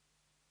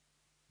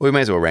We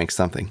may as well rank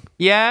something.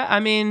 Yeah, I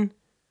mean,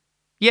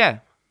 yeah.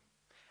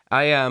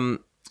 I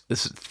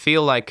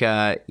feel like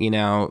in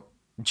our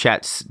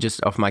chats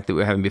just off mic that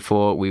we were having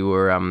before, we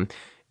were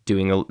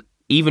doing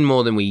even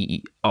more than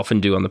we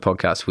often do on the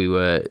podcast. We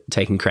were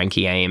taking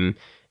cranky aim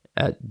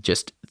at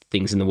just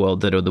things in the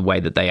world that are the way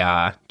that they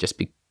are,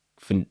 just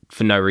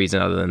for no reason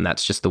other than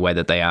that's just the way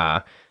that they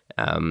are,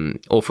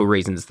 or for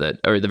reasons that,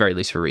 or at the very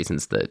least for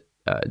reasons that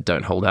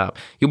don't hold up.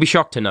 You'll be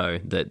shocked to know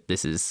that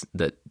this is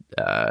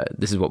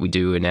what we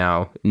do in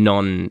our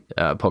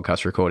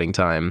non-podcast recording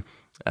time.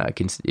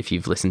 If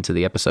you've listened to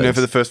the episodes,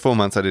 For the first 4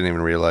 months, I didn't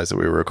even realize that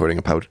we were recording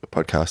a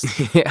podcast.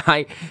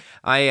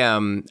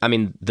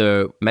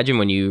 Imagine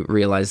when you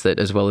realize that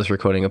as well as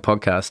recording a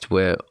podcast,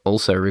 we're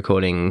also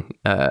recording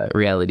a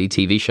reality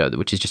TV show,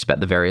 which is just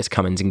about the various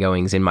comings and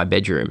goings in my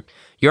bedroom.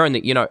 You're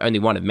only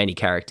one of many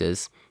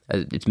characters.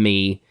 It's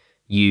me,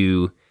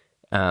 you,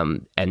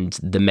 and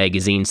the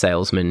magazine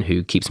salesman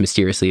who keeps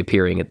mysteriously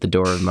appearing at the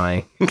door of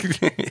my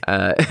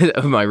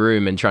of my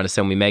room and trying to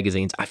sell me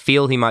magazines. I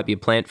feel he might be a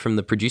plant from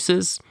the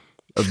producers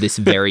of this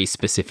very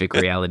specific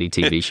reality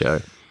TV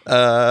show.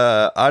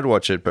 I'd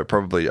watch it, but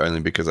probably only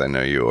because I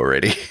know you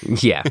already.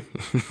 Yeah.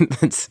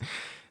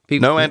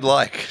 And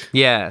like.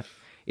 Yeah.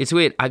 It's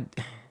weird.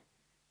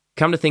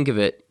 Come to think of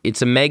it,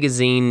 it's a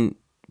magazine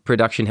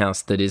production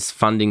house that is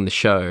funding the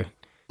show.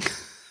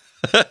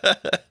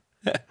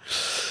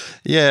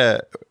 Yeah.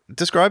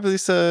 Describe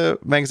this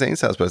magazine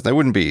salesperson. They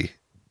wouldn't be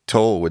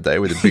tall, would they,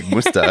 with a big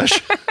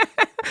mustache?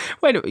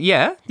 Wait,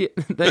 yeah.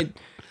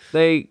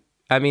 They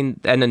I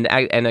mean, and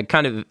a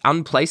kind of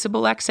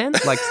unplaceable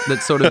accent, like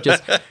that's sort of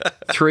just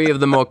three of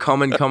the more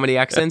common comedy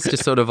accents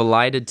just sort of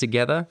elided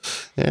together.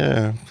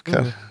 Yeah.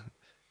 God.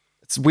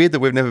 It's weird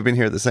that we've never been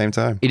here at the same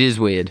time. It is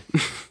weird.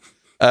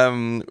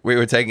 We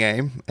were taking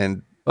aim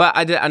and... Well,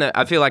 I know.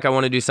 I feel like I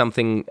want to do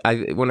something.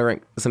 I want to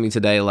rank something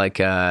today, like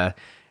some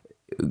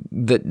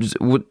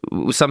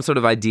sort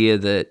of idea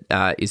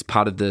that is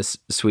part of this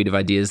suite of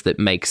ideas that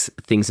makes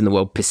things in the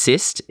world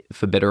persist,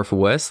 for better or for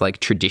worse, like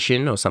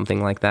tradition or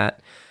something like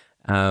that.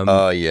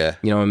 Oh yeah,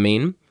 you know what I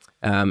mean.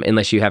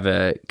 Unless you have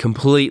a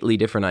completely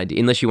different idea,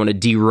 unless you want to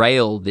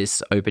derail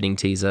this opening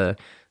teaser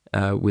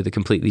with a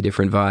completely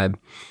different vibe.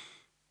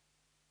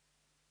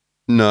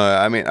 No,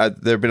 I mean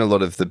there have been a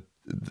lot of the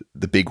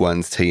big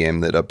ones,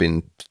 TM, that I've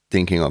been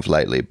thinking of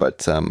lately,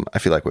 but I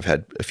feel like we've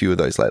had a few of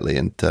those lately,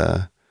 and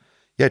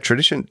yeah,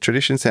 tradition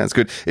sounds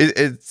good.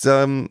 Is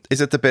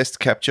it the best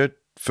capture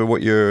for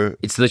what you're?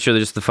 It's literally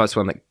just the first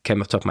one that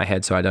came off the top of my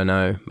head, so I don't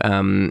know.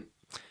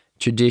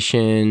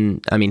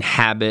 Tradition, I mean,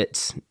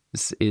 habit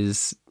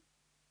is...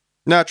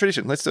 No,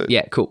 tradition, let's do it.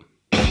 Yeah, cool.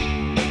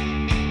 Banging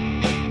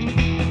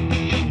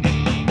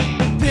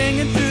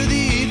through the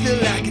ether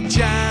like a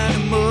giant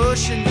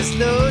emotion. This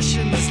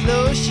lotion,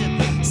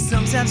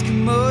 sometimes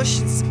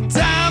commotion,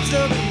 sometimes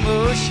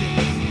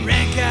locomotion.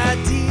 Rank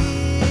ideas,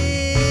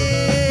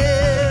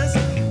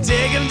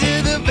 take them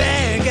to the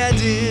bank,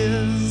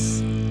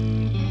 ideas.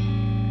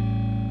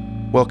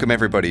 Welcome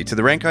everybody to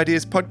the Rank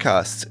Ideas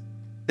podcast.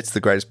 It's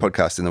the greatest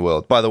podcast in the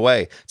world. By the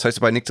way, it's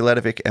hosted by Nick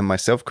Delatovic and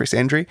myself, Chris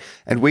Andre,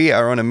 and we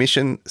are on a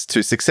mission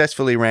to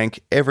successfully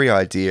rank every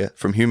idea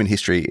from human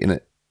history in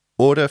an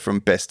order from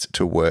best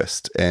to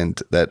worst.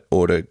 And that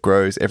order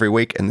grows every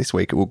week, and this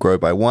week it will grow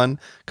by one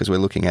because we're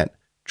looking at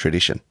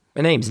tradition.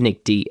 My name's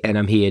Nick D, and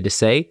I'm here to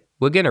say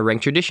we're going to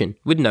rank tradition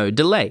with no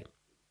delay.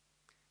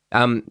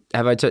 Have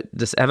I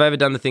ever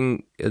done the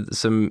thing? A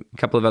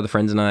couple of other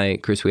friends and I,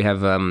 Chris, we have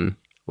the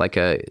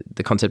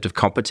concept of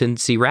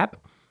competency rap.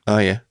 Oh,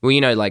 yeah. Well,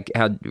 you know, like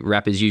how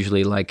rap is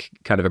usually like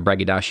kind of a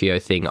braggadocio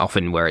thing,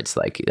 often where it's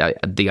like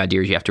the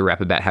idea is you have to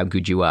rap about how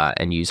good you are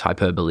and use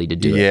hyperbole to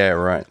do it. Yeah,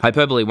 right.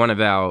 Hyperbole, one of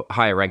our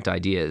higher ranked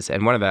ideas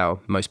and one of our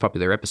most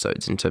popular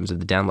episodes in terms of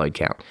the download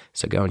count.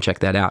 So go and check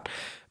that out.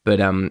 But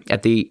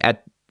at the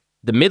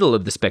middle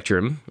of the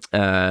spectrum,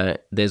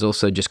 there's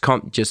also just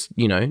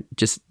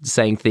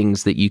saying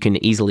things that you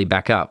can easily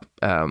back up.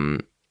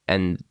 And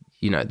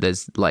you know,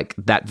 there's like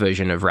that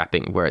version of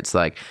rapping where it's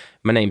like,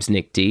 my name's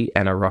Nick D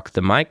and I rock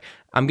the mic.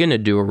 I'm going to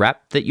do a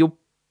rap that you'll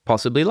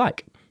possibly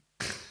like.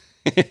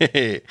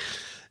 Why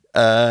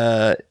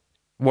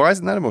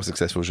isn't that a more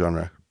successful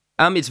genre?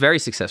 It's very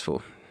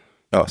successful.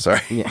 Oh,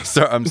 sorry. Yeah.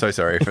 I'm so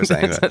sorry for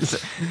saying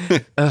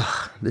that.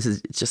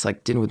 It's just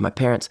like dinner with my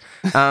parents.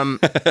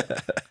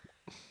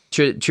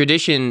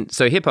 Tradition.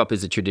 So hip hop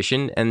is a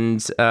tradition,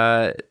 and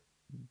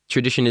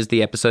tradition is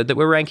the episode that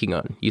we're ranking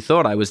on. You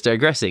thought I was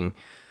digressing.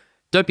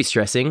 Don't be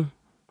stressing.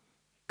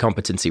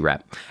 Competency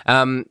rap.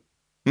 Would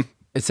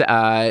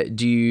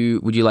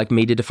you like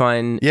me to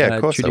define? Yeah, of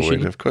course tradition? I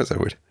would. Of course I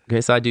would.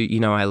 Yes, I do.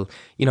 I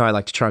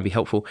like to try and be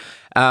helpful.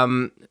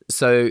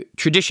 So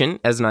tradition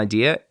as an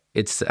idea,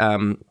 it's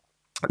the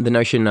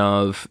notion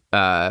of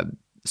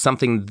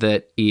something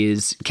that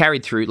is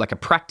carried through, like a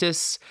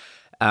practice,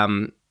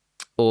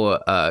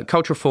 or a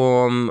cultural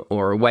form,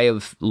 or a way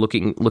of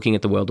looking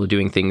at the world or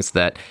doing things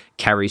that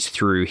carries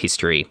through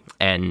history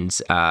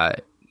and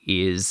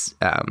is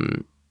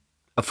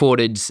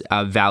afforded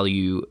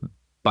value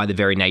by the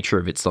very nature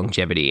of its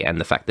longevity and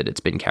the fact that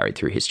it's been carried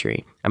through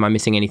history. Am I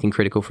missing anything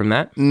critical from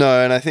that?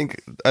 No, and I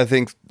think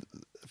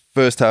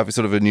first half is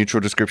sort of a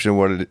neutral description of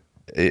what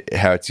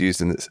how it's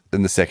used, and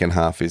the second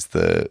half is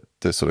the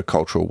sort of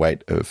cultural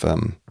weight of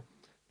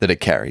that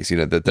it carries.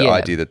 The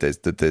idea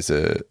that there's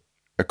a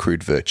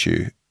accrued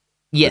virtue.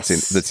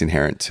 Yes, that's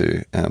inherent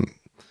to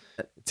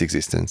its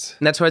existence.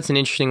 And that's why it's an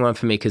interesting one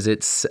for me, because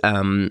it's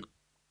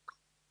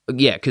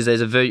because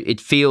there's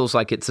it feels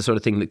like it's the sort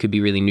of thing that could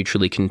be really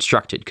neutrally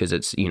constructed, because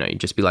it's you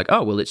just be like,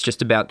 oh well, it's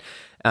just about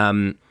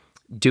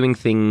doing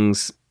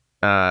things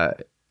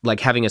like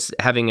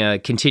having a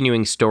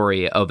continuing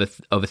story of a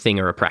thing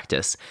or a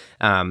practice,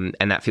 and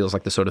that feels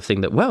like the sort of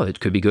thing that, well, it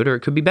could be good or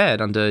it could be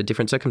bad under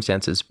different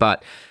circumstances,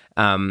 but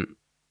and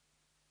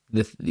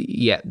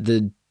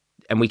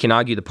we can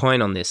argue the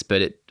point on this,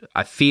 but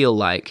I feel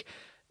like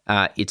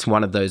it's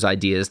one of those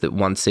ideas that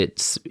once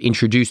it's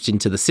introduced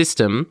into the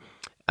system,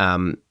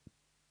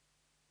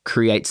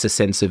 creates a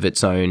sense of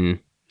its own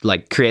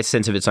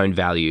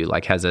value,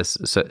 like has a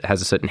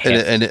certain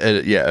heft. And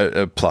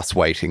a plus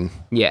weighting.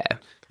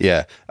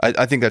 Yeah,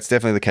 I think that's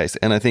definitely the case,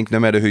 and I think no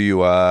matter who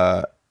you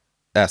are,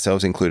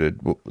 ourselves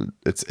included,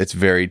 it's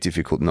very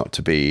difficult not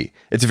to be.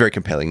 It's a very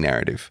compelling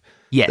narrative.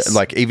 Yes,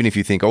 like even if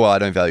you think, oh, well, I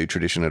don't value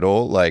tradition at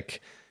all, like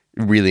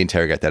really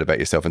interrogate that about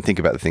yourself and think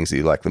about the things that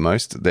you like the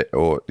most,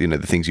 or the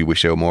things you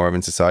wish there were more of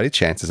in society.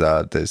 Chances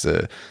are there's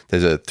a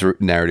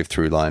narrative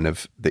through line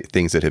of the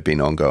things that have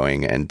been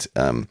ongoing, and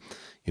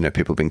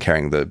people have been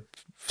carrying the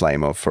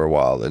flame of for a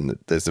while, and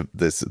there's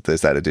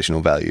that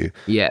additional value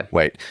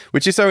weight,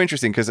 which is so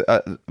interesting, because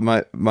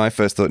my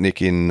first thought,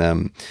 Nick,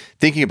 in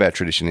thinking about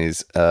tradition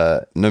is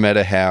no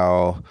matter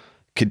how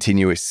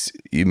continuous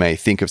you may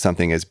think of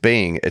something as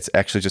being, it's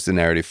actually just a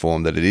narrative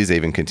form that it is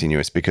even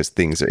continuous, because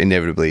things are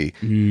inevitably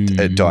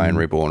die and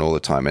reborn all the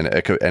time,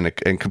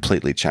 and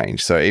completely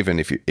change. So even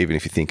if you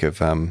think of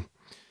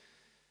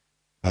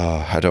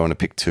I don't want to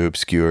pick too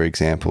obscure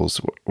examples.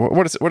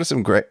 What are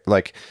some great,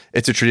 like,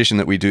 it's a tradition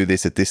that we do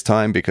this at this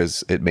time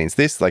because it means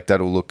this, like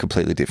that'll look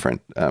completely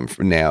different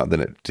from now than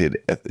it did,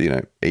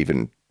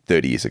 even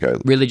 30 years ago.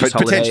 Religious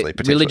potentially.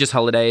 Religious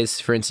holidays,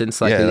 for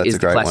instance, is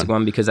the classic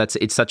one, because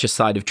it's such a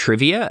side of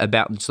trivia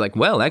about, it's like,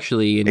 well,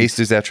 actually,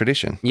 Easter's our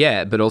tradition.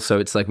 Yeah, but also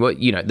it's like, well,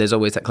 there's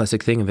always that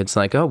classic thing of, it's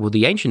like, oh, well,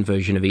 the ancient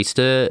version of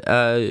Easter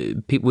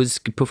was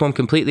performed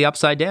completely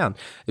upside down.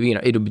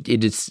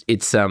 It's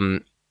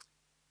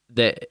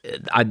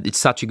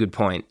such a good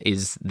point,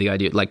 is the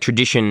idea, like,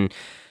 tradition,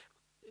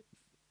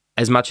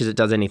 as much as it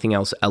does anything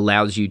else,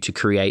 allows you to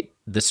create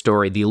the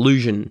story, the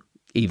illusion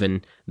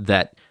even,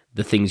 that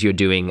the things you're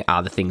doing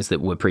are the things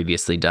that were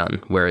previously done.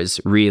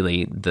 Whereas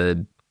really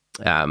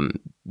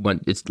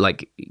it's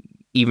like,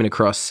 even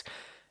across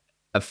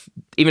a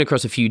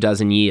few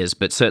dozen years,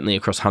 but certainly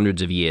across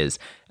hundreds of years,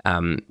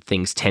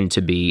 things tend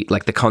to be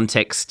like, the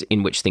context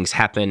in which things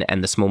happen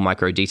and the small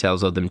micro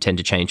details of them tend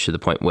to change to the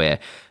point where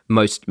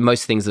most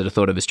things that are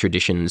thought of as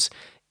traditions,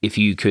 if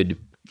you could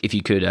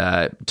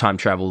time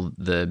travel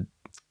the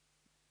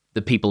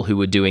people who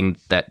were doing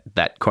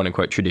that quote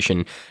unquote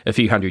tradition a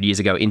few hundred years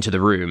ago into the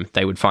room,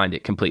 they would find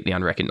it completely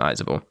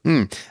unrecognizable.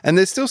 And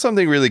there's still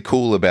something really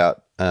cool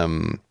about,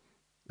 to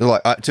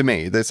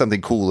me, there's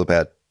something cool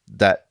about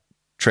that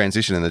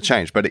transition and the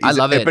change, but it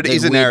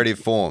is a narrative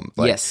form.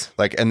 Yes.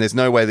 And there's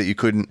no way that you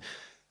couldn't.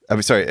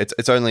 I'm sorry.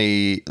 It's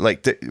only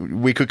like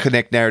we could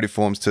connect narrative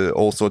forms to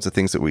all sorts of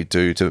things that we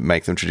do to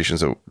make them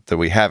traditions that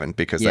we haven't,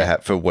 because they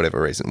have, for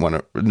whatever reason,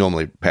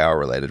 normally power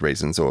related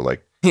reasons, or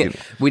like.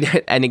 We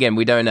don't, and again,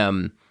 we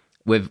don't.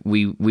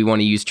 We want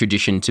to use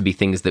tradition to be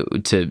things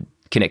to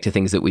connect to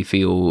things that we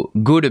feel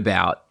good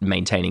about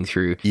maintaining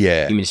through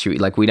human history.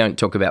 Like, we don't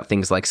talk about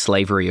things like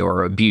slavery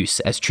or abuse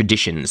as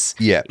traditions,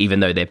 even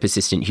though they're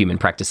persistent human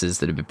practices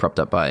that have been propped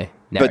up by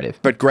narrative.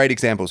 But great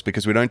examples,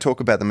 because we don't talk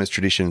about them as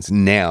traditions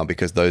now,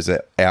 because those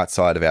are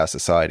outside of our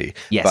society.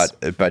 Yes.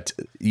 But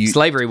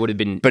slavery would have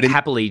been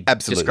happily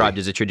described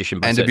as a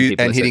tradition by certain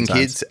people and hitting times.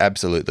 Kids,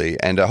 absolutely,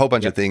 and a whole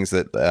bunch of things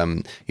that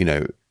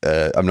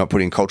I'm not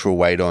putting cultural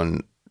weight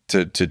on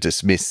to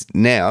dismiss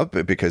now,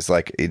 but because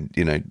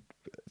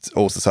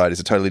all societies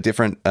are totally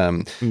different,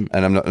 and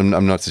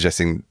I'm not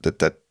suggesting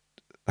that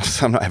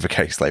I'm not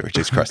advocating slavery.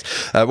 Jesus Christ!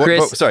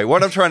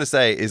 What I'm trying to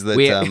say is that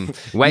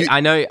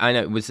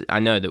I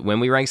know that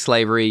when we rank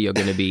slavery, you're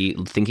going to be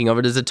thinking of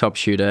it as a top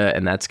shooter,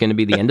 and that's going to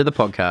be the end of the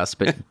podcast.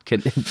 But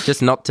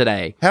just not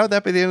today. How would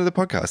that be the end of the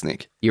podcast,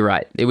 Nick? You're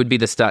right. It would be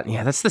the start.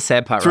 Yeah, that's the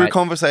sad part. Through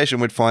conversation,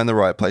 we'd find the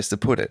right place to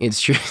put it.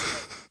 It's true.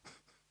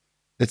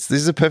 This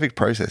is a perfect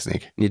process,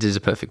 Nick. It is a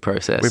perfect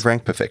process. We've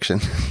ranked perfection.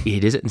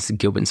 It is. It's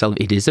Gilbert and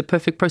Sullivan. It is a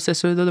perfect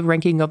process of the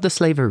ranking of the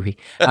slavery.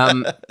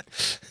 But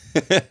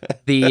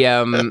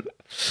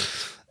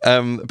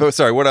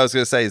sorry, what I was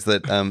going to say is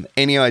that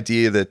any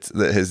idea that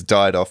has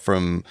died off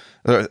from,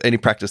 or any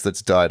practice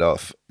that's died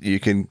off, you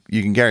can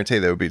guarantee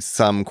there would be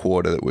some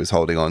quarter that was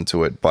holding on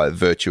to it by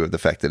virtue of the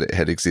fact that it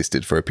had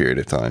existed for a period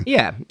of time.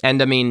 Yeah,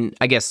 and I mean,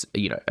 I guess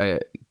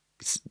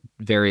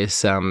various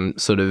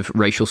sort of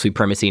racial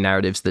supremacy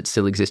narratives that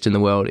still exist in the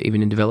world,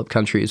 even in developed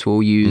countries,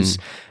 will use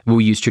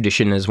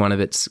tradition as one of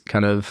its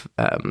kind of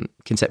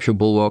conceptual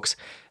bulwarks.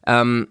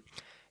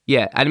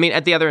 Yeah, and I mean,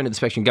 at the other end of the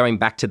spectrum, going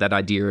back to that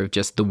idea of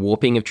just the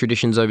warping of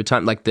traditions over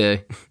time, like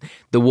the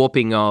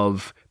warping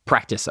of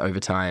practice over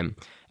time.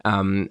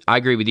 I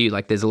agree with you.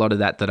 Like, there's a lot of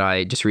that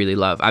I just really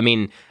love. I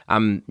mean,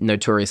 I'm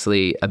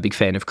notoriously a big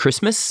fan of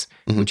Christmas,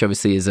 which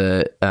obviously is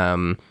a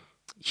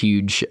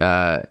huge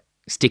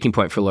sticking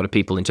point for a lot of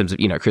people in terms of,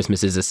 you know,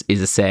 Christmas is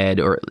a sad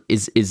or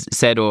is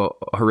sad or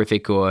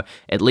horrific or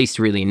at least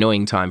really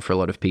annoying time for a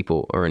lot of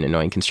people, or an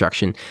annoying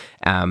construction,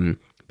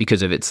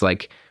 because of its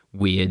like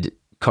weird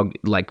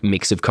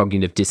mix of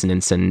cognitive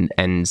dissonance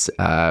and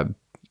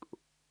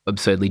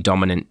absurdly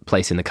dominant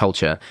place in the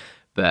culture.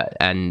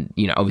 And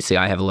you know, obviously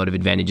I have a lot of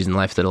advantages in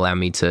life that allow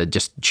me to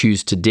just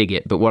choose to dig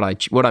it. But what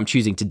I'm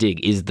choosing to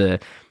dig is the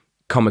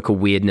comical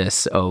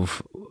weirdness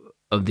of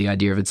the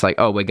idea of, it's like,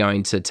 oh, we're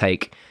going to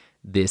take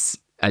this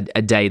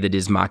a day that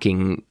is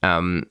marking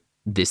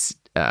this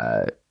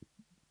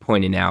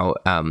point in our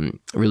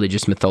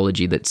religious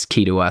mythology that's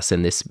key to us,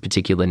 and this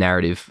particular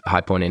narrative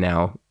high point in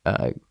our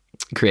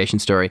creation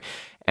story,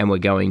 and we're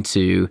going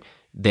to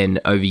then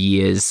over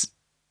years,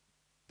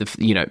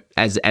 you know,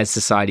 as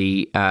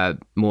society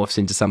morphs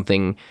into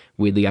something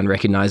weirdly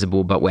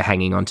unrecognizable, but we're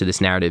hanging on to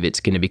this narrative, it's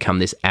going to become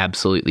this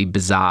absolutely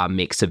bizarre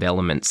mix of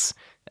elements,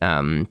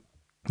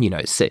 you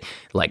know,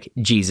 like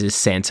Jesus,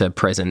 Santa,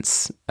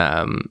 presents,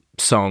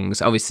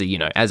 songs. Obviously, you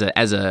know, as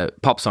a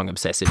pop song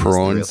obsessive, prawns,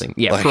 is the real thing.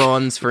 Yeah, like,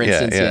 prawns, for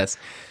instance. Yes.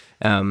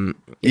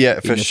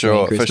 For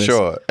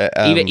sure.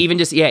 Even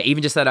just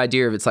that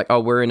idea of, it's like, oh,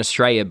 we're in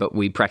Australia, but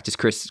we practice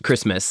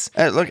Christmas.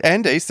 Look,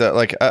 and Easter.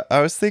 Like, I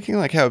was thinking,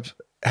 like,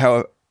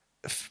 how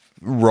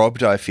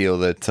robbed I feel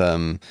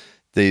that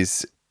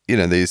these, you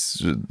know,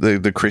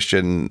 the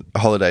Christian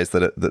holidays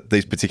that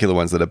these particular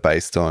ones that are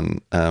based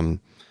on,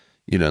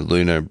 you know,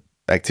 lunar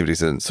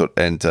activities and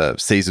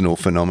seasonal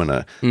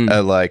phenomena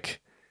are like,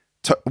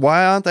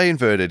 why aren't they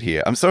inverted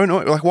here? I'm so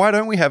annoyed. Like, why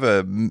don't we have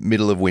a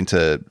middle of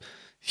winter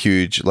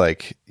huge,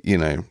 like, you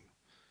know,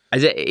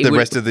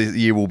 rest of the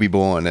year will be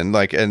born, and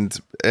like, and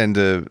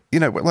you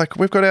know, like,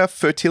 we've got our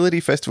fertility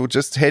festival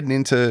just heading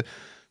into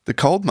the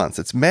cold months.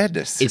 It's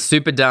madness. It's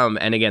super dumb,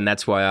 and again,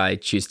 that's why I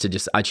choose to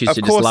just love it.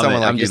 Of course,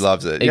 someone like you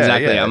loves it.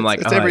 Exactly. Yeah. I'm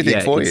like, it's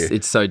everything for you.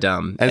 It's so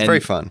dumb, and it's very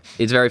fun.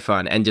 It's very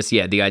fun, and just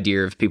the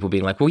idea of people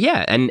being like, well,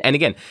 yeah, and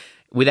again,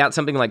 without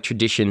something like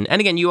tradition, and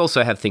again, you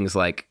also have things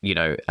like, you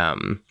know,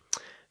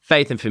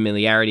 faith and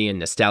familiarity and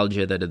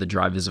nostalgia that are the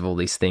drivers of all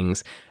these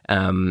things.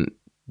 But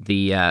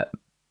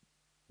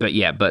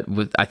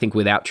I think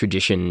without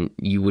tradition,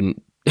 you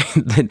wouldn't.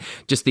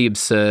 Just the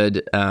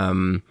absurd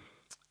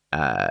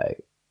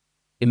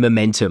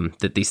momentum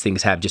that these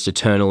things have, just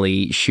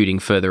eternally shooting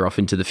further off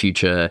into the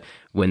future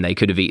when they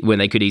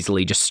could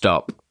easily just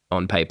stop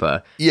on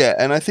paper. Yeah,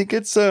 and I think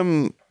it's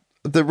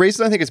the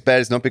reason I think it's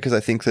bad is not because I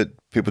think that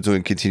people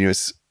doing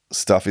continuous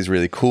stuff is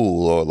really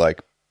cool, or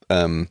like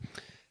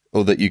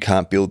or that you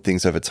can't build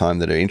things over time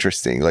that are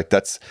interesting. Like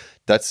that's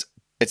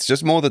it's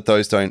just more that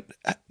those don't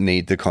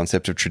need the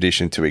concept of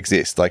tradition to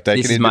exist. Like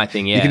this is my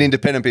thing, yeah. You can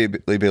independently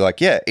be like,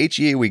 yeah, each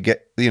year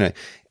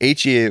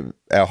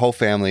our whole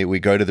family, we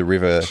go to the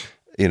river,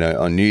 you know,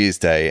 on New Year's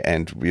Day,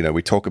 and, you know,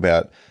 we talk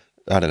about,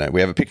 I don't know, we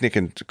have a picnic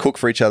and cook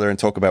for each other and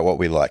talk about what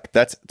we like.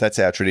 That's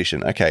our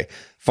tradition. Okay,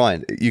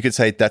 fine. You could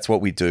say that's what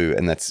we do,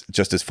 and that's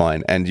just as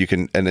fine. And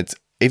it's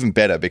even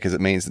better because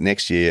it means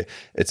next year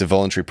it's a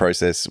voluntary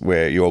process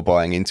where you're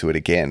buying into it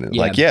again.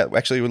 Yeah. Like, yeah,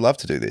 actually, we'd love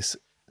to do this.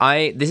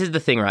 This is the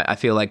thing, right? I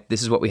feel like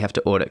this is what we have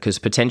to audit, because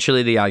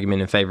potentially the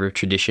argument in favor of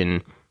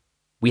tradition,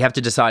 we have to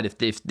decide if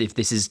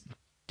this is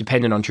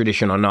dependent on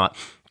tradition or not.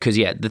 Because,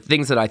 yeah, the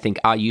things that I think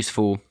are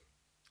useful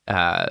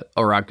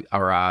or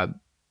are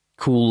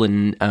cool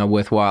and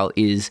worthwhile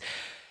is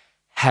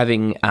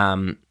having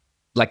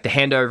like the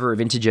handover of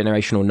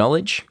intergenerational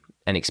knowledge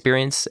and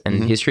experience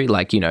and history.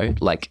 Like, you know,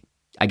 like,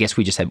 I guess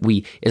we just have,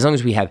 as long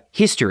as we have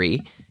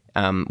history,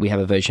 we have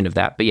a version of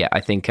that. But yeah, I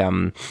think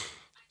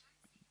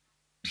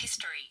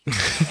history.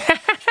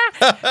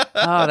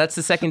 Oh, that's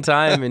the second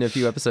time in a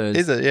few episodes.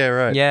 Is it? Yeah,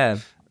 right. Yeah.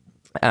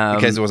 In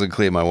case it wasn't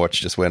clear, my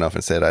watch just went off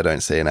and said, I don't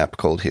see an app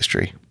called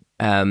History.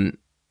 Wonder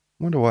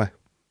why.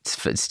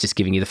 It's just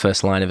giving you the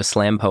first line of a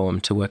slam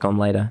poem to work on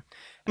later.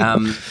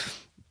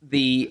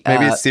 Maybe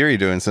it's Siri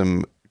doing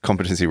some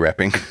competency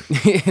rapping.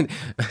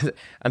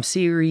 I'm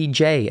Siri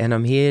J, and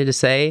I'm here to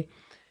say,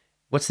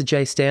 what's the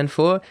J stand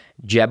for?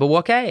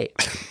 Jabberwocky.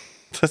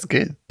 That's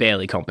good.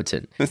 Barely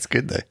competent. That's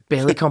good, though.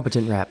 Barely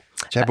competent rap.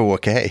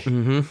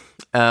 Jabberwocky.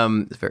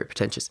 It's very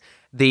pretentious.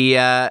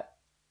 The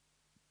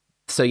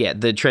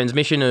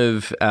transmission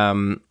of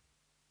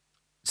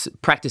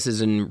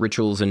practices and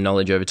rituals and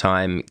knowledge over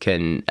time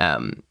can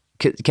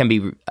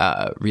be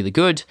really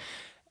good.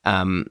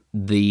 Even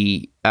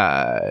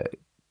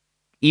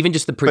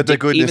just the but the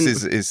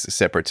goodness is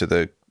separate to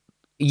the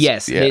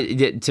yes.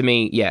 To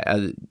me,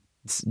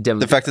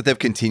 The fact that they've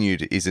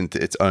continued isn't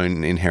its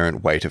own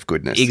inherent weight of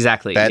goodness.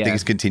 Exactly. Bad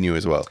things continue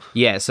as well.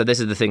 Yeah, so this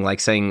is the thing, like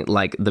saying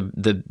like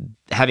the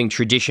having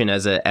tradition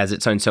as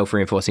its own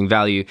self-reinforcing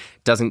value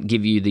doesn't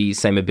give you the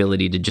same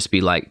ability to just be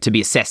like to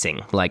be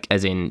assessing, like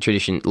as in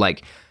tradition,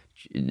 like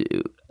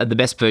the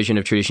best version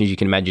of traditions you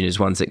can imagine is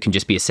ones that can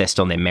just be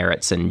assessed on their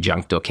merits and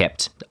junked or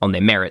kept on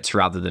their merits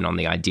rather than on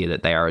the idea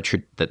that they are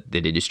that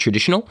it is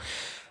traditional.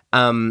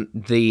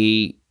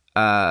 The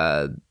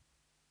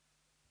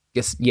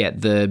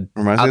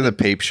reminds me of the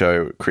Peep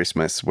Show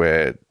Christmas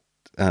where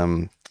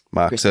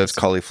Mark serves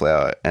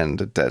cauliflower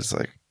and Dad's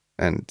like,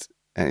 and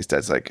his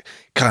dad's like,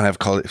 can't have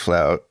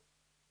cauliflower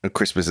at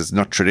Christmas, is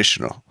not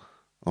traditional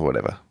or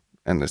whatever.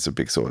 And there's a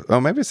big sort. Oh,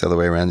 maybe it's the other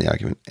way around the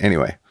argument.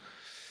 Anyway,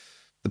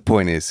 the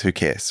point is, who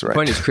cares, right? The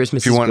point is,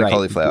 Christmas. If you is want great. a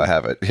cauliflower,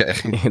 have it.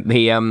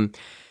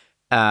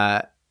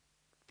 Yeah.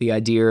 The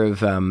idea of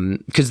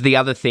because the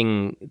other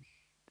thing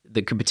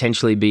that could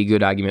potentially be a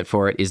good argument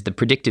for it is the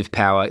predictive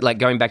power. Like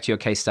going back to your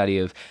case study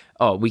of,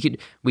 we could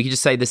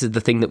just say this is the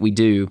thing that we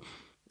do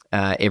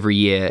every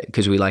year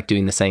because we like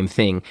doing the same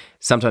thing.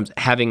 Sometimes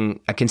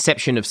having a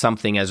conception of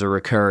something as a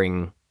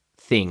recurring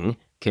thing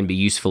can be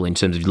useful in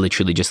terms of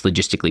literally just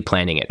logistically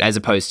planning it, as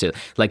opposed to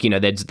like,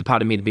 there's the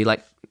part of me to be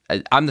like,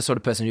 I'm the sort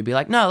of person who'd be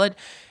like, no, if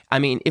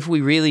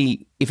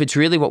it's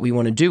really what we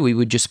want to do, we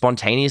would just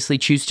spontaneously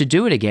choose to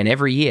do it again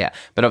every year.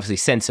 But obviously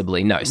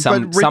sensibly, no.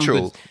 But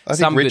ritual, I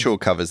think ritual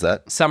covers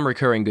that. Some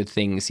recurring good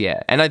things,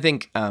 yeah. And I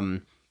think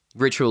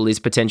ritual is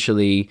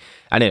potentially,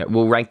 I don't know,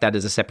 we'll rank that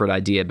as a separate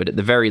idea, but at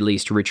the very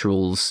least,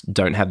 rituals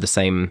don't have the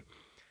same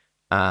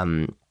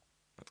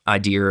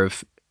idea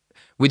of,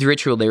 with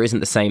ritual, there isn't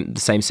the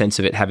same sense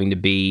of it having to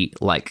be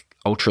like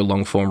ultra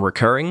long form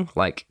recurring,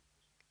 like,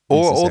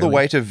 or the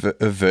weight of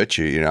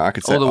virtue. I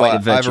could say, I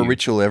have a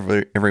ritual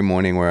every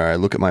morning where I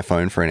look at my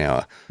phone for an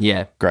hour.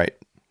 Yeah. Great.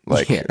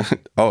 Like,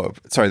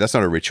 sorry, that's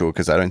not a ritual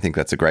because I don't think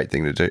that's a great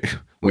thing to do,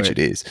 which it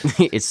is.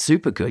 It's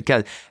super good.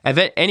 Guys,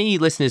 any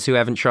listeners who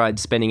haven't tried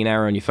spending an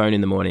hour on your phone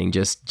in the morning,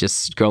 just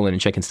scrolling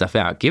and checking stuff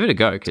out, give it a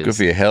go. It's good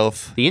for your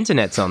health. The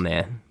internet's on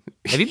there.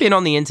 Have you been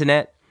on the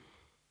internet?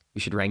 We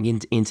should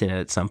rank internet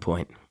at some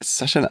point. It's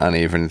such an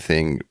uneven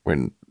thing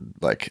when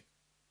like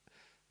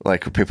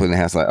people in the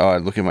house I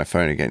look at my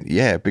phone again.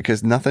 Yeah,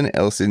 because nothing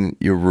else in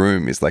your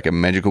room is like a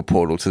magical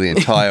portal to the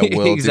entire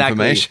world's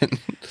information.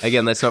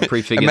 Again, let's not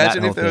prefigure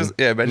imagine that if there was,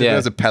 if there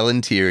was a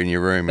Palantir in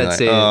your room. And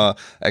That's it.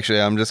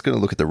 Actually, I'm just going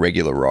to look at the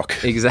regular rock.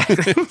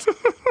 Exactly.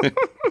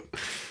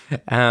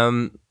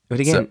 But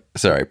again,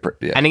 sorry.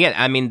 Yeah. And again,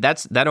 I mean,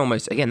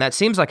 that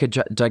seems like a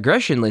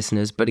digression,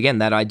 listeners. But again,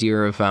 that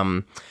idea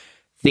of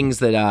things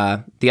that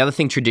are the other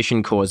thing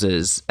tradition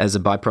causes as a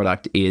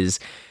byproduct is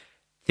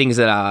things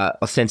that are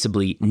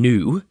ostensibly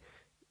new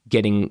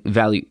getting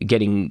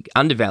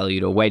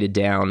undervalued or weighted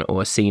down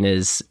or seen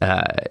as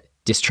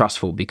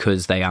distrustful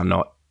because they are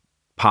not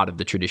part of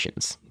the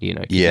traditions.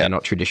 They're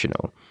not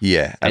traditional.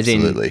 Yeah,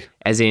 absolutely.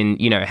 As in,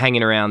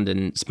 hanging around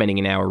and spending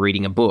an hour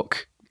reading a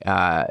book,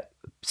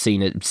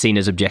 seen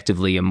as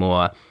objectively a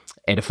more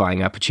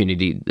edifying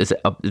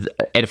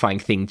edifying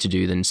thing to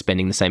do than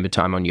spending the same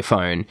time on your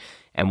phone.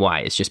 And why?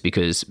 It's just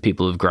because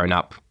people have grown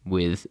up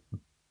with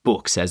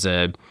books as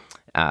a,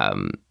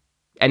 and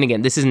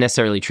again, this isn't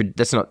necessarily,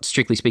 that's not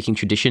strictly speaking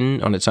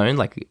tradition on its own.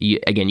 Like,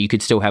 you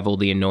could still have all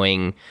the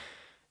annoying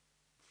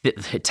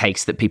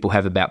takes that people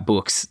have about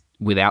books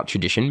without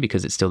tradition,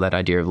 because it's still that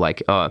idea of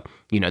like,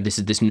 this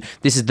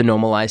is the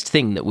normalized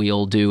thing that we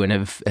all do and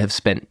have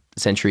spent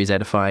centuries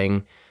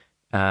edifying,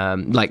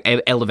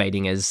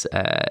 elevating as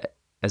a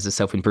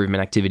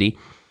self-improvement activity.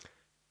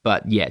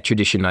 But yeah,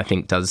 tradition, I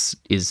think,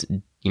 is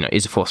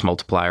a force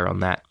multiplier on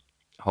that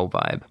whole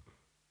vibe.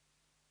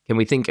 Can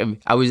we think of?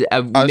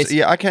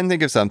 I can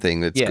think of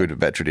something that's good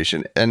about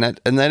tradition, and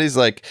that is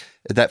like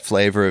that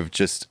flavor of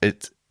just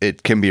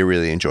it can be a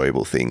really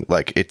enjoyable thing,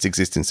 like its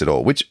existence at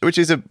all, which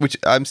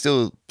I'm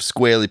still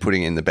squarely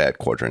putting in the bad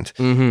quadrant.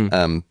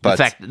 Mm-hmm.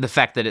 But the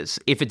fact that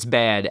if it's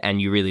bad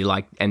and you really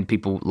like and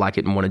people like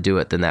it and want to do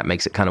it, then that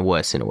makes it kind of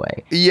worse in a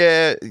way.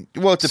 Yeah,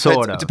 well, it depends.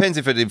 Sort of. It depends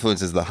if it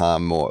influences the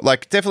harm more.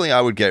 Like, definitely,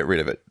 I would get rid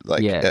of it.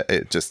 Like,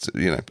 it just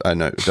I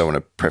don't want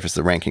to preface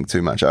the ranking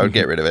too much. I would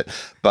get rid of it,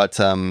 but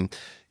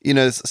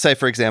say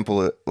for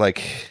example,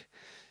 like.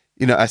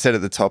 I said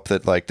at the top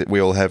that that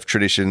we all have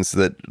traditions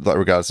that, like,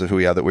 regardless of who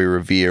we are, that we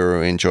revere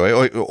or enjoy,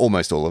 or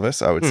almost all of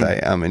us, I would say.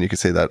 And you can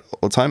see that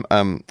all the time.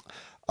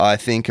 I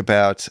think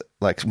about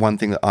one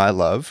thing that I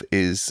love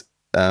is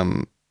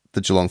the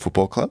Geelong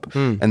Football Club,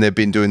 and they've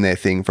been doing their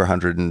thing for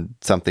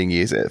 100-something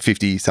years,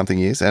 50-something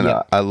years, and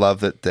I love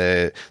that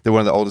they're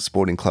one of the oldest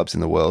sporting clubs in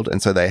the world, and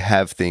so they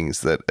have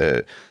things that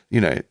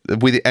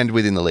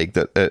within the league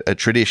that are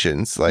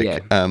traditions,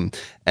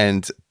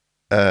 and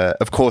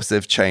of course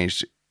they've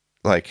changed.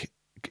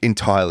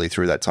 Entirely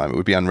through that time, it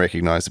would be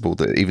unrecognizable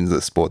that even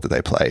the sport that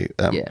they play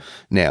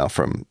now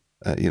from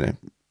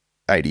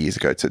 80 years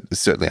ago to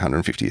certainly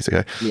 150 years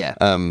ago. Yeah.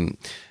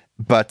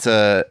 But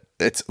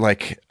it's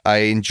like I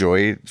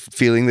enjoy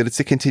feeling that it's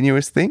a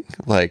continuous thing.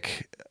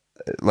 Like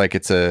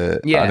it's a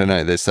I don't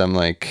know. There's some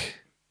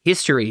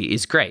history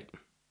is great.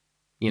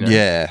 you know?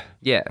 Yeah.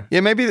 Yeah. Yeah,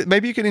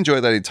 maybe you can enjoy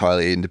that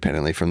entirely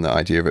independently from the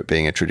idea of it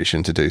being a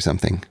tradition to do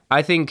something.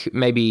 I think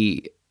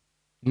maybe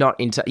not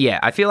yeah,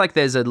 I feel like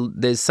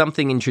there's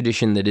something in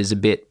tradition that is a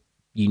bit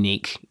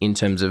unique in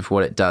terms of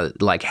what it does,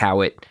 like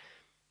how it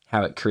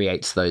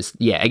creates those.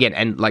 Yeah, again,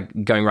 and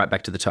like going right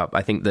back to the top,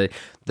 I think the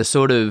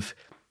sort of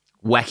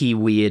wacky,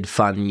 weird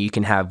fun you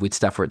can have with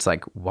stuff where it's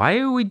like, why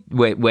are we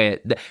where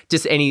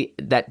just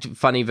that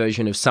funny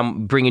version of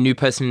bring a new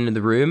person into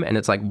the room and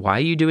it's like, why are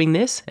you doing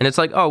this? And it's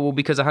like, oh well,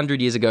 because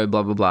 100 years ago,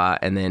 blah blah blah,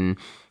 and then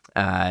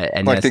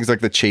and like things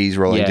like the cheese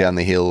rolling down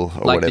the hill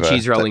or like whatever. the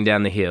cheese rolling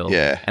down the hill.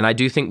 Yeah. And I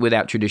do think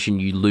without tradition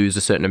you lose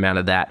a certain amount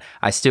of that.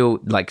 I still,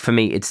 like, for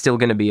me it's still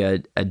going to be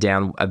it's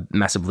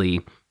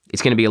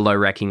going to be a low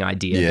ranking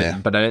idea. Yeah.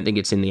 But I don't think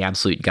it's in the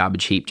absolute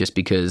garbage heap just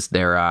because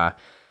there's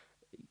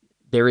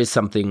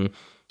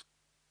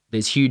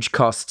huge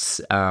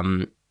costs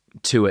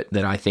to it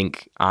that I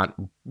think aren't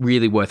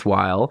really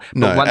worthwhile.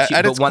 But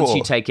once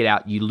you take it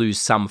out, you lose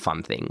some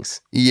fun things.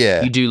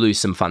 Yeah. You do lose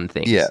some fun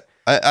things. Yeah.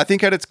 I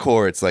think at its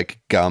core, it's like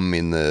gum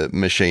in the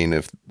machine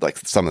of like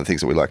some of the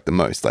things that we like the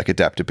most, like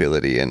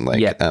adaptability and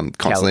like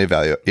constantly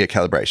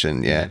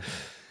calibration. Yeah.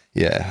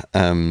 Yeah.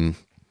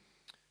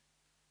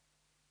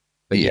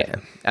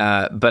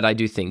 But I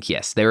do think,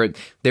 yes, there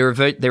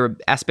are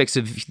aspects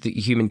of the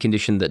human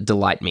condition that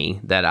delight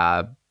me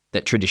that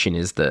tradition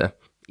is the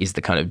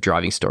kind of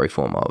driving story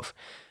form of.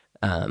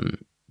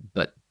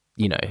 But,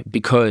 you know,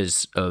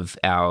 because of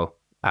our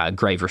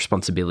grave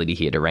responsibility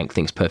here to rank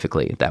things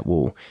perfectly, that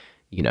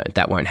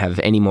won't have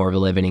any more of a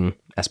leavening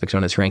aspect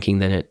on its ranking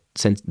than it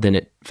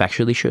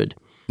factually should.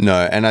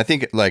 No, and I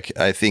think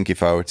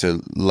if I were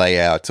to lay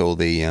out all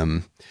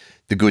the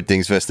good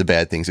things versus the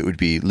bad things, it would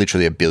be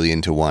literally 1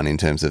 billion to 1 in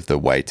terms of the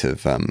weight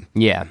of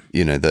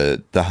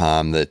the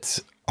harm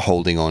that's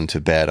holding on to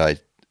bad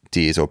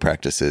ideas or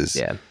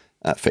practices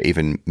for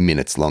even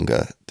minutes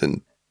longer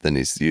than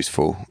is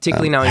useful.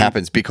 Particularly now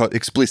happens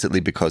explicitly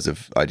because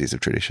of ideas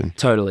of tradition.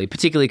 Totally,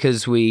 particularly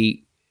because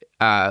we.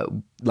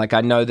 Like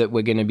I know that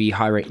we're going to be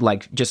hiring,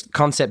 like just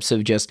concepts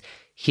of just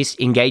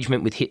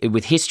engagement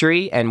with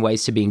history and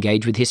ways to be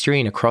engaged with history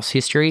and across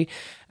history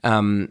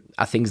are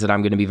things that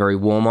I'm going to be very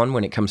warm on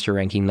when it comes to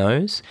ranking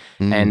those.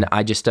 And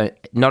I just don't.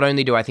 Not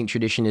only do I think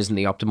tradition isn't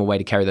the optimal way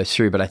to carry those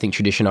through, but I think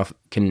tradition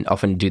can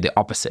often do the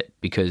opposite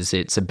because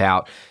it's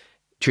about.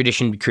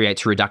 Tradition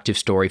creates reductive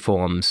story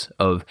forms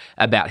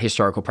about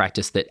historical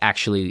practice that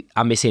actually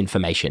are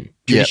misinformation.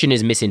 Tradition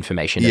is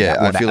misinformation. Yeah,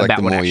 I feel like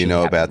the more you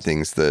know about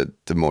things, the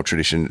more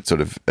tradition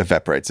sort of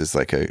evaporates as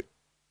like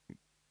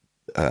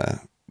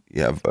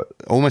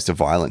almost a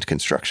violent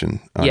construction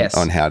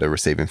on how to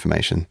receive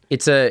information.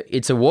 It's a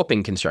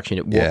warping construction.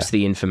 It warps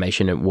the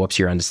information. It warps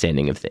your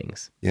understanding of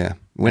things. Yeah,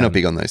 we're not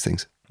big on those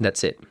things.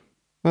 That's it.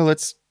 Well,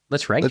 let's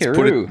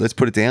rank-a-roo. Let's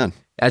put it down.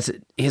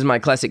 Here's my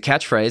classic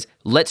catchphrase,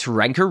 let's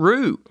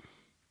rank-a-roo.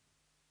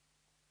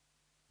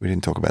 We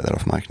didn't talk about that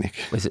off mic, Nick.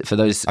 Was it for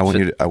those? I want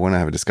to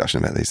have a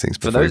discussion about these things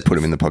before we put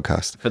them in the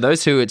podcast. For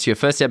those who it's your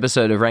first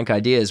episode of Rank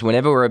Ideas,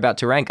 whenever we're about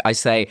to rank, I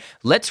say,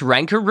 let's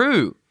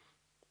rank-a-roo.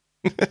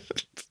 I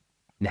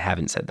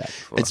haven't said that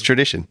before. It's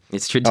tradition.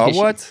 It's tradition. Oh,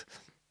 what?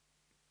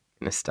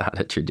 I'm going to start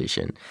a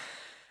tradition.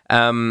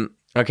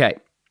 Okay.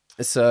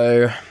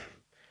 So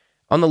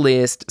on the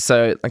list,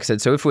 so like I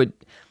said,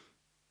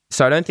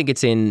 so I don't think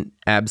it's in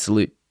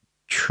absolute.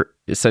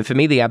 So for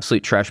me, the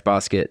absolute trash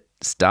basket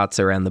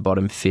starts around the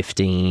bottom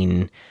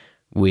 15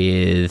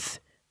 with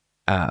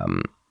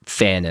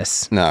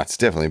fairness. No, it's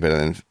definitely better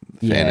than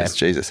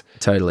fairness. Yeah, Jesus,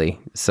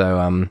 totally.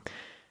 So,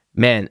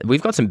 man,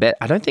 we've got some bet.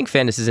 I don't think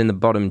fairness is in the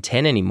bottom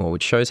 10 anymore,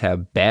 which shows how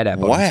bad our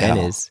bottom 10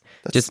 is.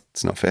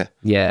 It's not fair.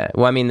 Yeah.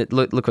 Well, I mean,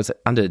 look what's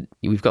under.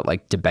 We've got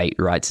like debate,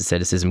 rights,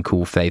 asceticism,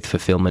 cool faith,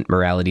 fulfillment,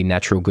 morality,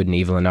 natural good and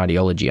evil, and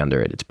ideology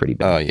under it. It's pretty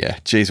bad. Oh yeah.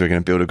 Geez, we're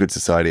going to build a good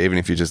society, even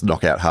if you just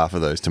knock out half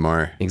of those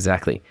tomorrow.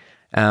 Exactly.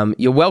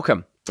 You're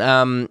welcome.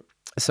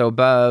 So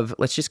above,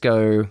 let's just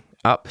go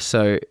up.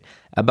 So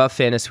above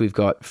fairness, we've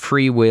got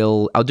free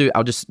will. I'll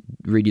just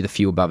read you the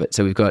few above it.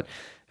 So we've got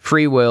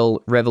free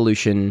will,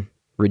 revolution,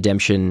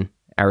 redemption,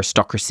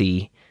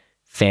 aristocracy,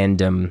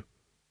 fandom,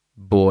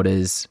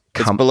 borders.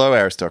 It's below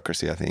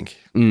aristocracy, I think.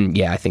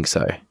 Yeah, I think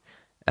so.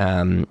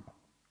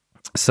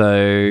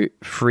 So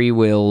free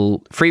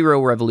will,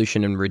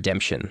 revolution, and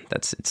redemption.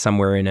 It's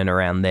somewhere in and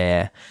around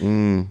there.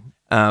 When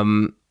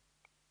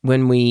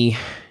we,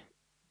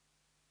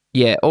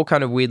 all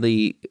kind of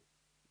weirdly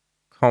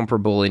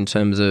comparable in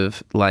terms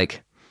of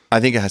like.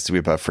 I think it has to be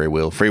above free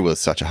will. Free will is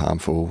such a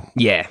harmful.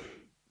 Yeah.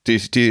 Do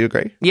you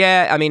agree?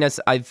 Yeah, I mean,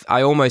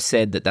 I almost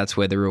said that's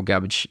where the real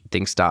garbage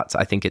thing starts.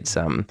 I think it's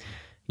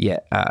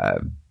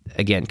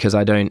again, because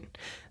I don't.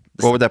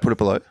 What would that put it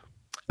below?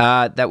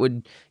 That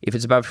would, if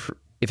it's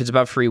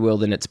above free will,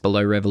 then it's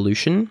below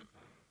revolution.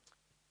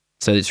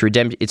 So it's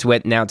redemption. It's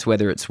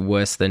whether it's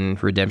worse than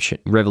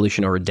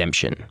revolution or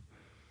redemption.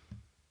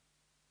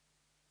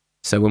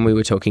 So when we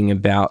were talking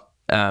about,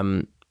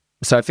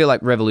 so I feel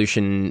like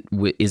revolution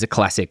is a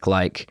classic.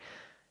 Like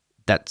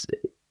that's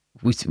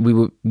we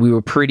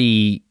were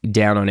pretty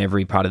down on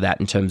every part of that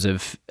in terms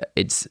of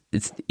it's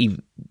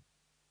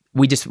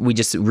we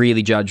just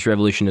really judge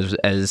revolution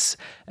as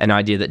an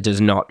idea that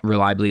does not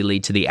reliably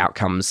lead to the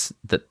outcomes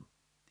that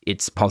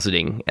it's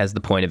positing as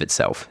the point of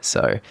itself.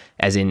 So,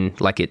 as in,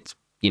 like, it's,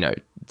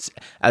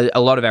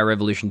 a lot of our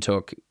revolution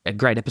talk, a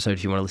great episode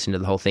if you want to listen to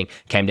the whole thing,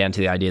 came down to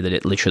the idea that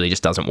it literally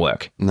just doesn't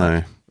work.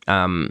 No.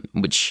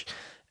 Which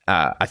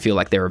I feel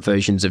like there are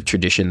versions of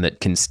tradition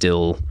that can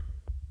still,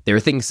 there are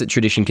things that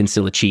tradition can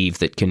still achieve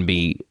that can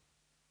be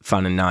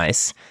fun and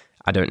nice.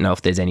 I don't know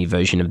if there's any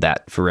version of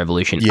that for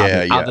revolution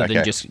other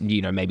than just,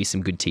 maybe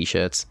some good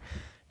t-shirts.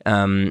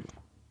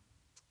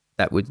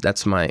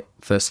 That's my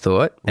first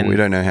thought. And we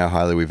don't know how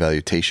highly we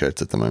value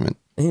t-shirts at the moment.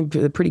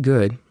 They're pretty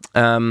good.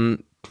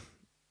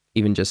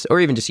 Even just,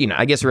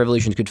 I guess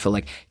revolution's good for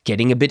like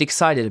getting a bit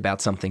excited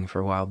about something for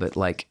a while, but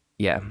like,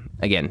 yeah,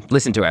 again,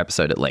 listen to our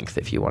episode at length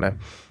if you want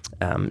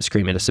to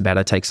scream at us about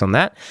our takes on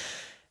that.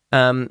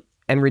 And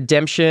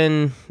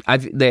redemption,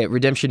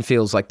 redemption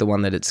feels like the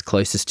one that it's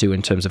closest to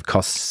in terms of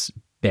costs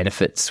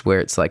benefits,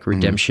 where it's like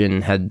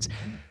redemption had,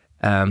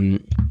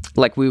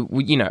 like we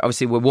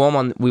obviously we were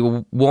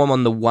warm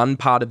on the one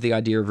part of the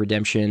idea of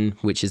redemption,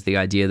 which is the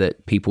idea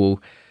that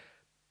people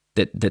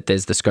that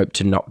there's the scope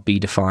to not be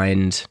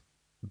defined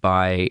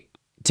to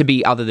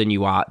be other than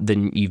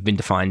you've been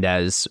defined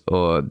as,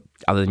 or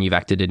other than you've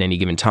acted at any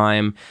given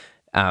time.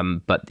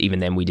 But even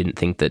then, we didn't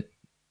think that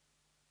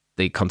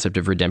the concept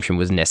of redemption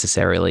was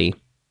necessarily.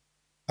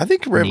 I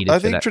think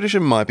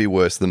tradition might be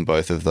worse than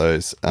both of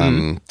those.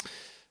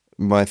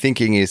 My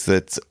thinking is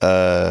that,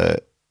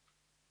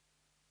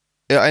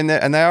 and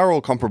they are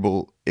all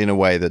comparable in a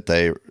way that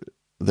they're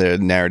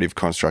narrative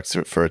constructs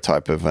for a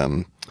type of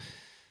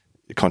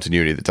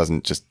continuity that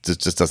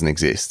just doesn't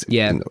exist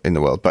in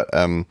the world. But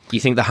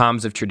you think the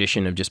harms of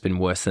tradition have just been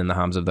worse than the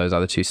harms of those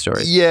other two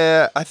stories?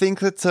 Yeah, I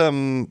think that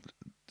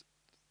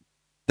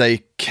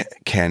they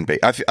can be.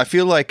 I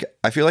feel like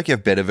you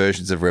have better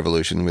versions of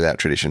revolution without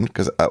tradition,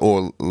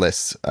 or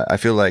less. I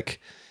feel like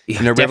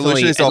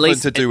revolution is often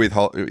to do with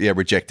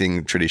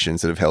rejecting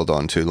traditions that have held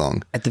on too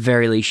long. At the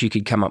very least, you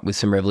could come up with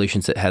some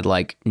revolutions that had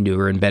like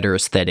newer and better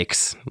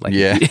aesthetics. Like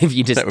if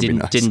you just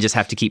didn't just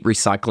have to keep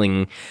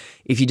recycling.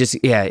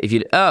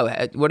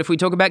 What if we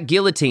talk about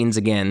guillotines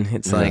again?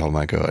 It's like, oh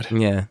my god,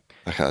 yeah,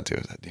 I can't do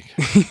that, Nick.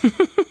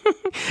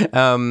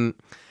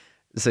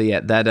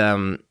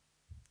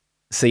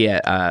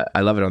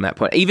 I love it on that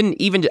point.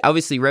 Even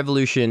obviously,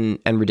 revolution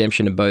and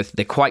redemption are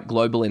they're quite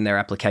global in their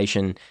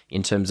application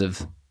in terms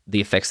of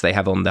the effects they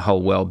have on the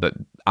whole world, but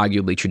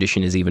arguably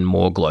tradition is even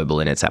more global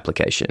in its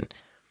application.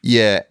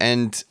 Yeah,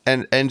 and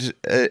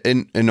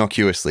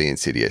innocuously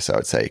insidious, I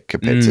would say,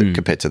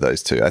 compared to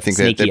those two. I think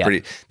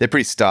they're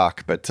pretty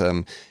stark, but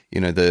the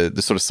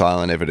sort of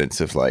silent evidence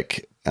of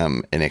like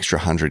an extra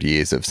 100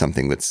 years of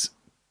something that's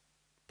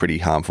pretty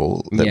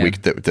harmful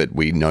that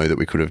we know that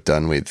we could have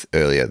done with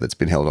earlier that's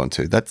been held on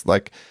to. That's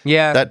like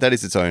that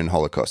is its own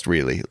Holocaust,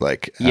 really.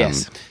 Like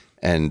yes.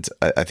 And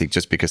I think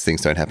just because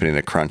things don't happen in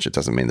a crunch, it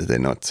doesn't mean that they're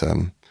not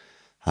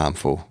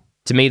harmful.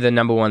 To me, the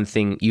number one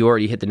thing, you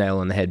already hit the nail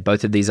on the head.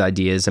 Both of these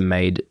ideas are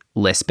made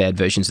less bad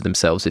versions of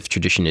themselves if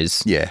tradition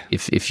is,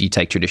 if you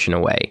take tradition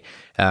away.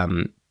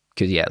 Because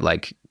the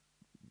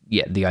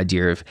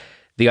idea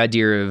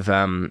of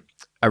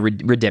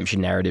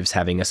redemption narratives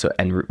having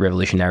and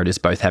revolution narratives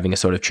both having a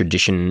sort of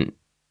tradition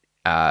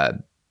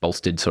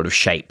bolstered sort of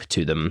shape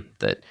to them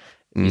that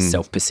is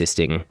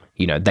self-persisting.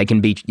 They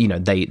can be,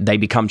 they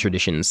become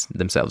traditions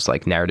themselves,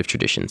 like narrative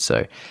traditions.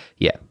 So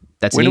yeah,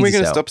 that's when are we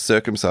going to stop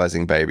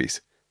circumcising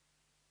babies?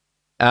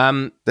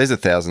 There's a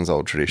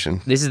thousands-old tradition.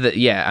 This is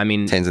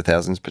tens of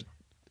thousands. But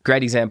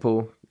great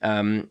example.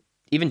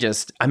 Even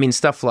just,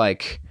 stuff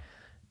like,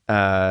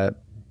 if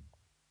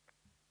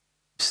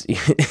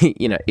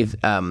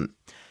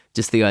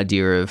just the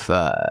idea of,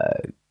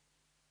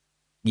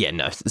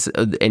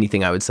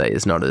 anything I would say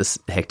is not as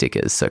hectic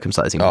as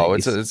circumcising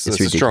babies. It's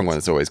a strong one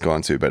that's always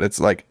gone to, but it's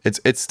like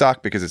it's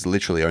stark because it's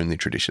literally only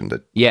tradition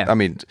that. Yeah.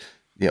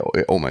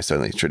 Almost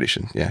only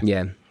tradition. Yeah.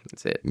 Yeah.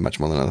 That's it. Much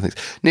more than other things.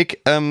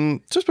 Nick,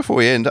 just before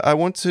we end, I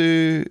want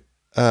to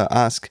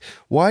ask,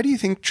 why do you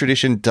think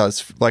tradition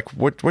does, like,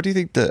 what do you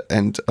think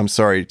and I'm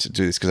sorry to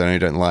do this because I know you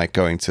don't like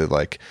going to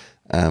like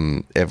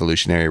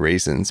evolutionary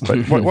reasons,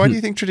 but why do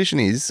you think tradition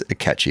is a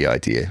catchy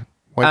idea?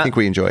 Why do you think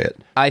we enjoy it?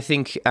 I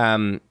think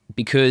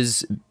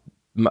because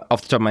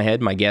off the top of my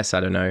head, my guess,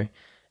 I don't know,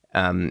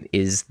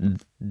 is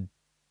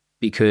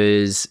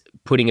because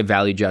putting a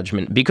value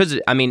judgment, because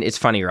it's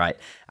funny, right?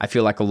 I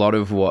feel like a lot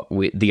of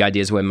the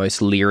ideas we're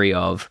most leery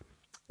of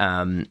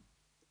when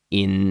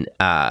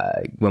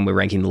we're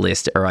ranking the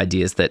list are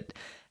ideas that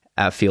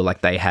feel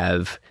like they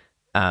have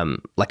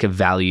like a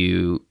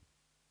value,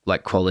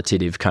 like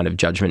qualitative kind of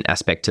judgment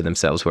aspect to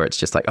themselves, where it's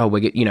just like,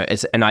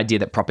 it's an idea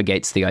that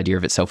propagates the idea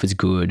of itself as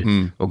good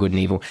or good and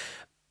evil.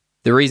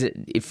 The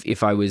reason,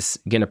 if I was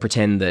going to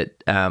pretend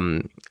that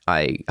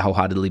I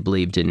wholeheartedly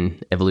believed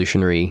in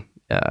evolutionary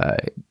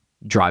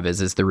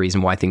drivers as the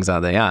reason why things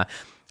are they are,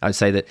 I would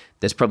say that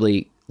there's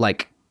probably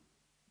like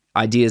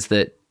ideas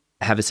that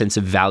have a sense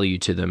of value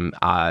to them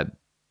are,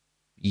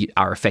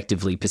 are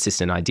effectively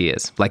persistent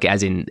ideas. Like,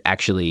 as in,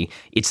 actually,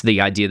 it's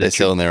the idea that They're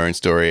telling their own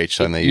story each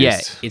time they use. Yeah,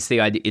 it's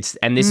the idea.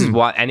 And this is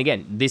why. And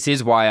again, this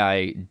is why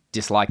I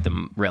dislike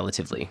them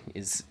relatively.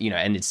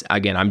 And it's,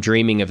 again, I'm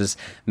dreaming of this.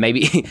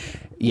 Maybe,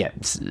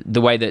 it's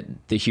the way that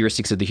the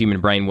heuristics of the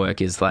human brain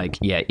work is like,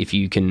 if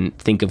you can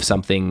think of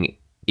something,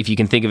 if you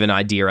can think of an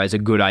idea as a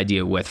good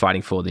idea worth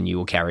fighting for, then you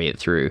will carry it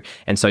through.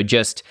 And so,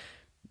 just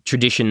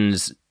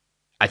traditions.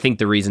 I think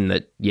the reason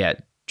that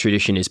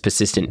tradition is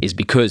persistent is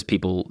because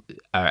people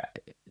are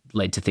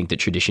led to think that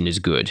tradition is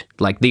good.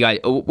 Like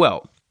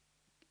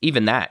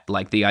even that,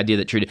 like the idea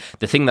that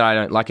the thing that I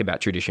don't like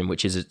about tradition,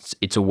 which is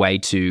it's a way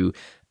to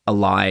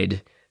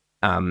elide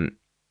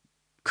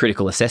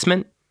critical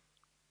assessment.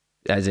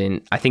 As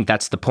in, I think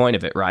that's the point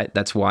of it, right?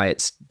 That's why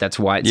it's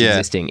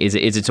existing. Is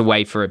it's a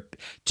way to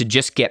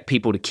just get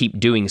people to keep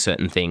doing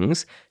certain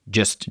things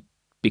just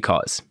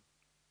because.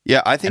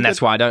 Yeah, I think, and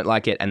that's why I don't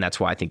like it, and that's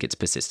why I think it's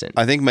persistent.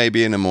 I think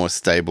maybe in a more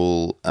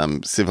stable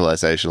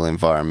civilizational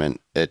environment,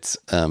 it's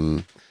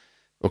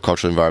or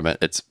cultural environment,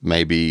 it's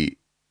maybe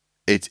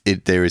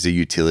there is a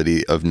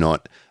utility of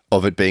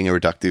it being a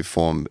reductive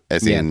form,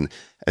 as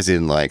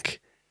in like,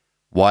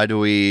 why do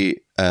we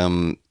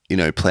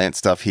plant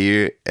stuff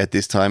here at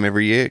this time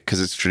every year?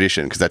 Because it's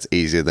tradition. Because that's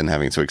easier than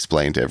having to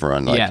explain to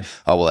everyone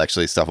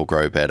actually stuff will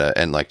grow better,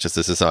 and like just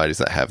the societies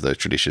that have those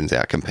traditions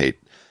outcompete.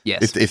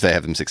 Yes. If they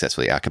have them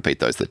successfully outcompete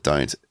those that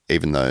don't,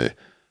 even though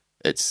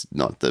it's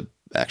not the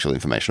actual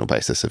informational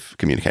basis of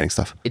communicating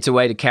stuff. It's a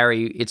way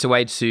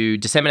to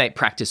disseminate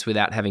practice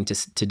without having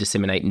to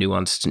disseminate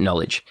nuanced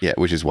knowledge. Yeah,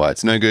 which is why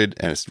it's no good,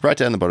 and it's right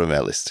down the bottom of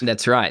our list.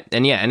 That's right.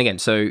 And again,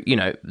 so,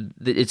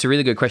 it's a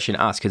really good question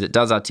to ask because it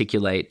does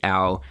articulate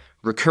our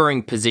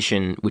recurring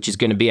position, which is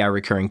going to be our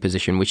recurring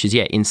position, which is,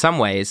 in some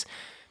ways,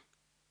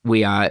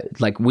 we are,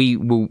 like,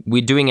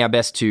 we're doing our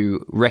best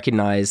to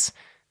recognize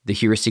the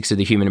heuristics of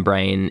the human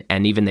brain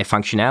and even their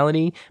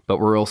functionality, but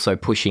we're also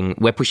pushing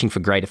for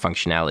greater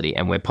functionality,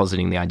 and we're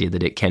positing the idea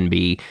that it can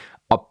be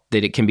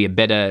a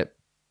better,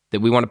 that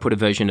we want to put a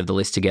version of the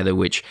list together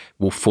which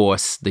would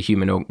force the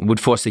human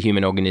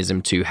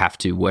organism to have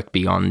to work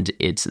beyond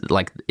its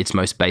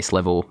most base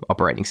level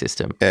operating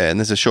system. Yeah,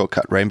 and there's a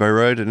shortcut, Rainbow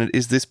Road, and it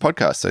is this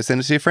podcast. So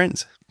send it to your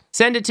friends.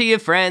 Send it to your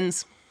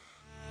friends.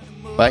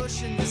 Bye.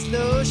 This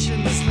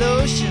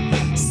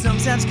lotion,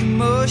 sometimes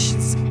commotion,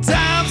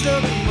 sometimes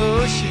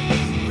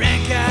locomotion,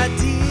 rank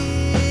ideas.